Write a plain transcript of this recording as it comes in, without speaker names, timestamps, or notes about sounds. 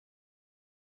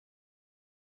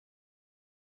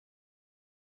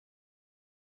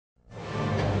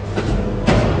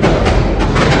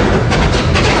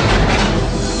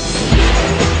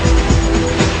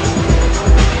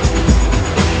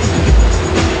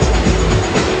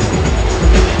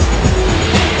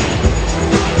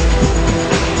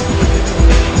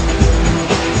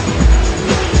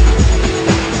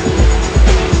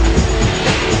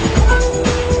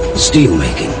Steel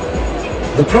making.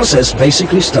 The process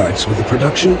basically starts with the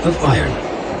production of iron,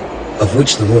 of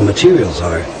which the raw materials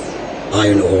are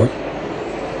iron ore,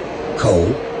 coal,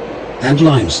 and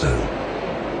limestone.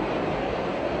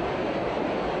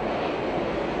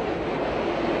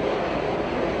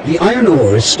 The iron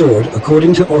ore is stored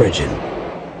according to origin.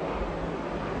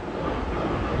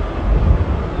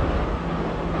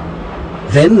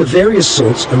 Then the various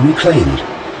sorts are reclaimed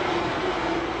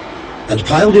and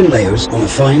piled in layers on a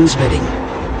fines bedding.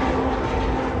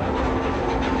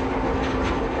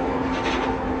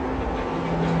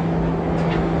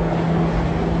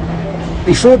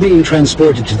 Before being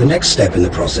transported to the next step in the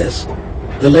process,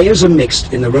 the layers are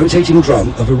mixed in the rotating drum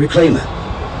of a reclaimer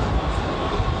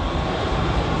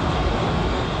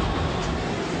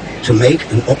to make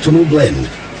an optimal blend.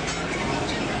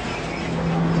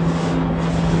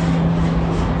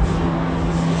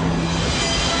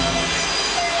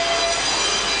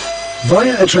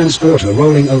 Via a transporter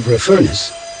rolling over a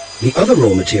furnace, the other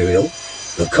raw material,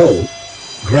 the coal,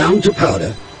 ground to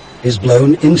powder, is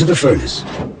blown into the furnace.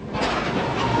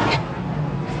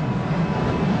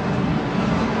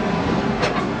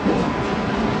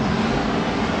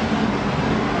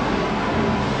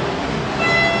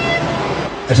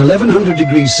 At 1100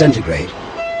 degrees centigrade,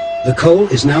 the coal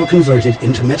is now converted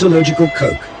into metallurgical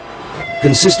coke,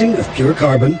 consisting of pure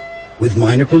carbon with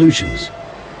minor pollutions.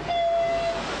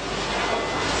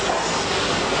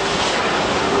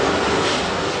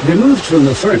 Removed from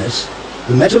the furnace,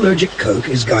 the metallurgic coke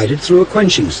is guided through a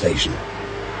quenching station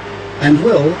and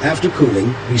will, after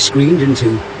cooling, be screened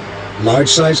into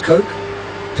large-size coke,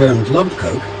 termed lump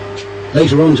coke,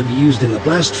 later on to be used in the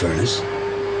blast furnace,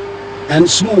 and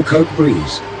small coke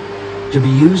breeze, to be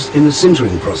used in the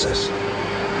sintering process.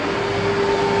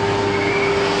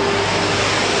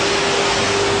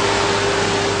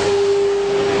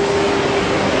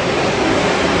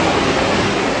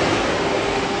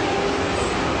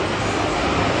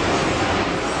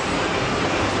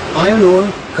 Iron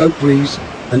ore, coke breeze,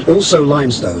 and also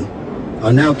limestone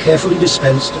are now carefully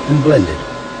dispensed and blended.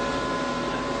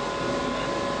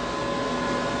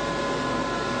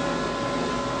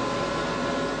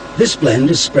 This blend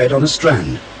is spread on a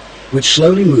strand, which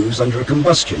slowly moves under a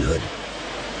combustion hood.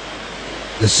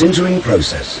 The sintering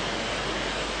process.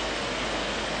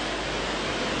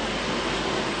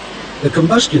 The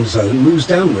combustion zone moves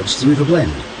downwards through the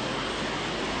blend.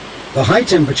 The high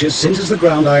temperature sinters the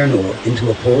ground iron ore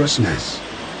into a porous mass.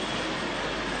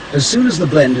 As soon as the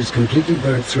blend is completely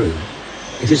burnt through,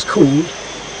 it is cooled,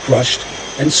 crushed,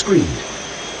 and screened,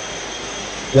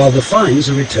 while the fines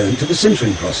are returned to the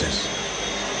sintering process.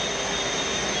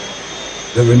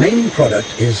 The remaining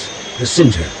product is the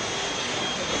sinter,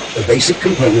 the basic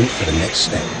component for the next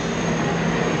step.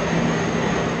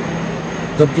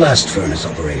 The blast furnace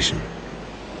operation.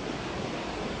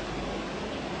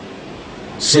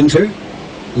 Sinter,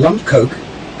 lump coke,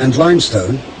 and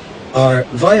limestone are,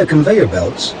 via conveyor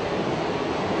belts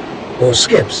or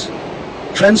skips,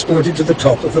 transported to the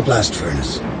top of the blast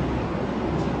furnace.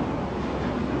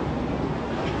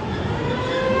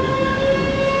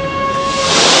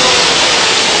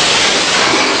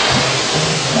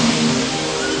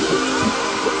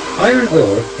 Iron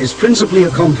ore is principally a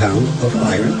compound of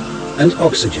iron and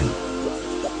oxygen.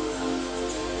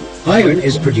 Iron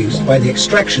is produced by the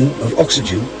extraction of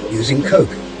oxygen using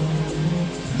coke.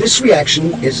 This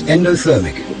reaction is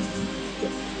endothermic.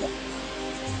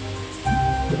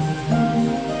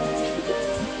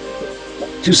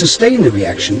 To sustain the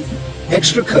reaction,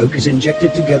 extra coke is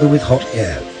injected together with hot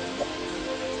air.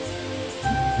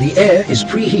 The air is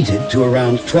preheated to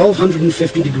around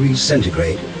 1250 degrees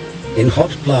centigrade in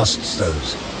hot blast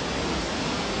stoves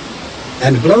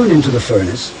and blown into the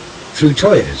furnace through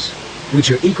toyers,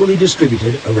 which are equally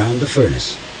distributed around the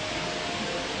furnace.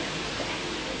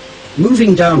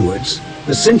 Moving downwards,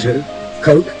 the sinter,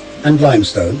 coke, and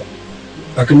limestone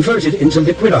are converted into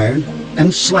liquid iron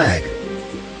and slag.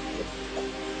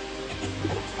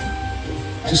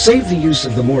 To save the use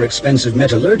of the more expensive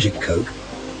metallurgic coke,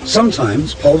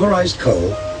 sometimes pulverized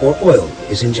coal or oil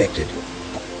is injected.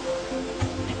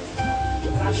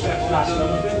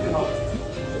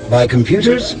 By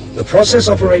computers, the process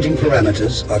operating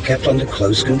parameters are kept under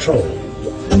close control.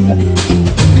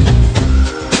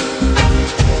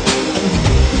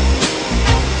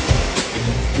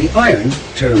 The iron,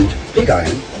 termed pig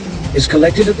iron, is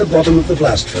collected at the bottom of the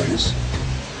blast furnace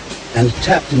and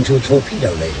tapped into a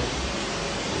torpedo ladle.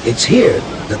 It's here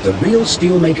that the real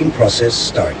steel-making process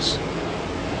starts.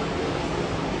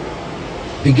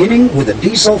 Beginning with a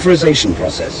desulfurization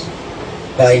process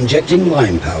by injecting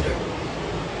lime powder.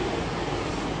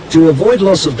 To avoid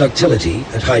loss of ductility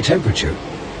at high temperature,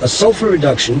 a sulfur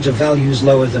reduction to values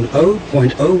lower than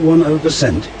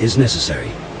 0.010% is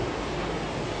necessary.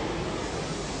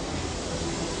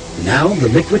 Now the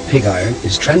liquid pig iron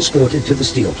is transported to the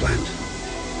steel plant.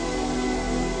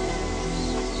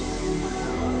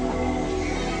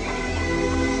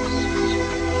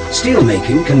 Steel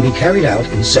making can be carried out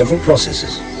in several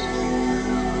processes.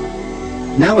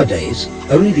 Nowadays,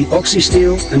 only the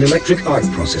oxy-steel and electric arc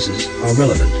processes are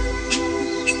relevant.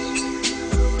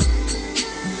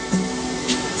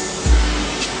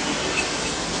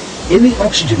 In the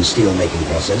oxygen steel making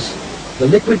process, the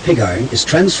liquid pig iron is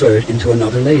transferred into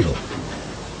another ladle.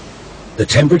 The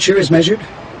temperature is measured,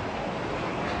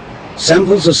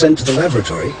 samples are sent to the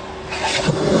laboratory,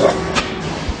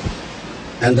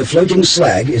 and the floating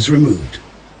slag is removed.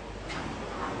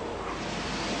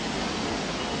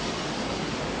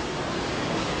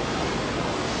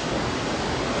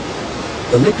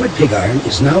 The liquid pig iron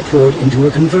is now poured into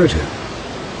a converter.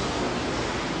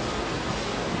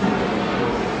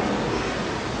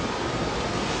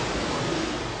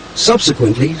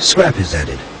 Subsequently, scrap is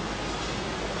added.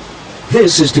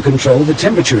 This is to control the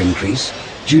temperature increase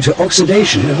due to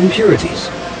oxidation of impurities,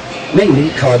 mainly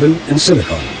carbon and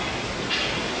silicon.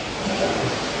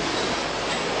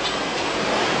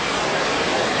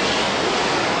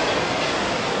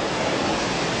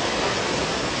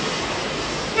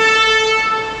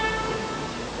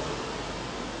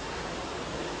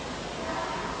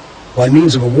 By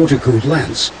means of a water-cooled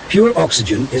lance, pure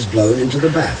oxygen is blown into the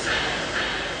bath.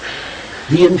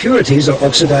 The impurities are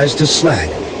oxidized to slag,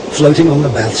 floating on the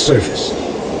bath surface.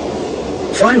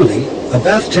 Finally, a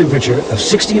bath temperature of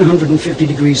 1650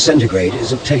 degrees centigrade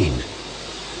is obtained.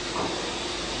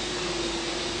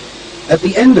 At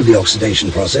the end of the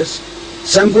oxidation process,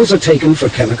 samples are taken for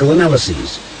chemical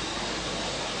analyses.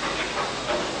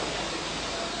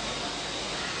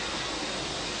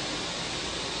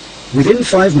 Within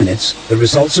 5 minutes, the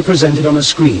results are presented on a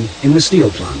screen in the steel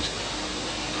plant.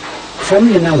 From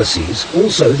the analyses,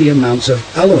 also the amounts of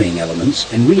alloying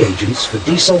elements and reagents for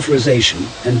desulfurization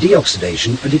and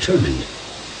deoxidation are determined.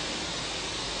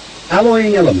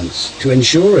 Alloying elements to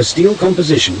ensure a steel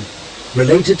composition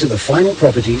related to the final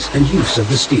properties and use of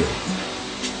the steel.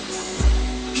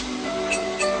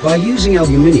 By using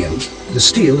aluminium, the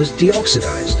steel is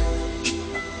deoxidized.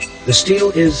 The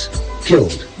steel is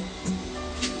killed.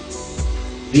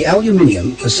 The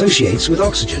aluminium associates with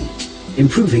oxygen,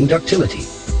 improving ductility.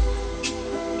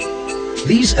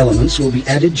 These elements will be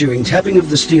added during tapping of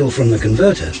the steel from the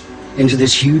converter into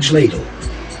this huge ladle.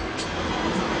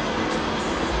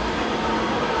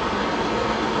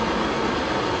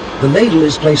 The ladle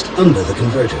is placed under the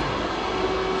converter.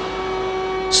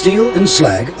 Steel and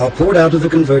slag are poured out of the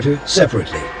converter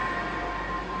separately.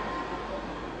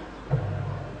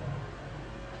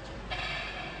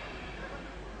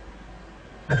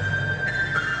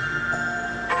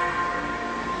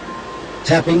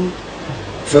 Tapping,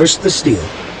 first the steel.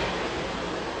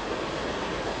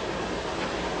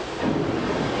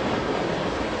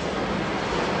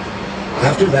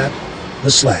 After that,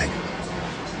 the slag.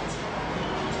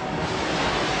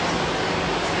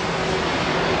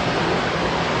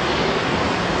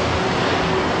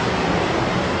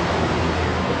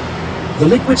 The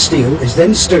liquid steel is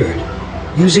then stirred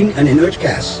using an inert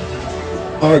gas,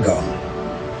 argon.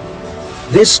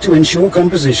 This to ensure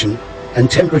composition and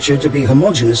temperature to be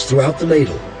homogeneous throughout the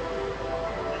ladle.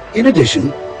 In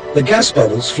addition, the gas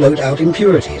bubbles float out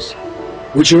impurities,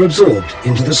 which are absorbed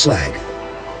into the slag.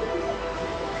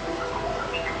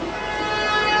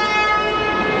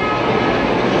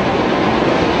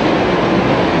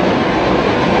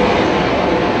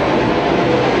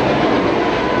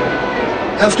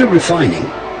 After refining,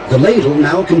 the ladle,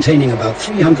 now containing about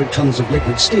 300 tons of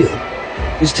liquid steel,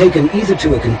 is taken either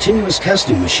to a continuous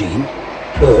casting machine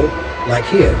or, like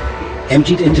here,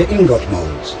 emptied into ingot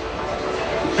molds.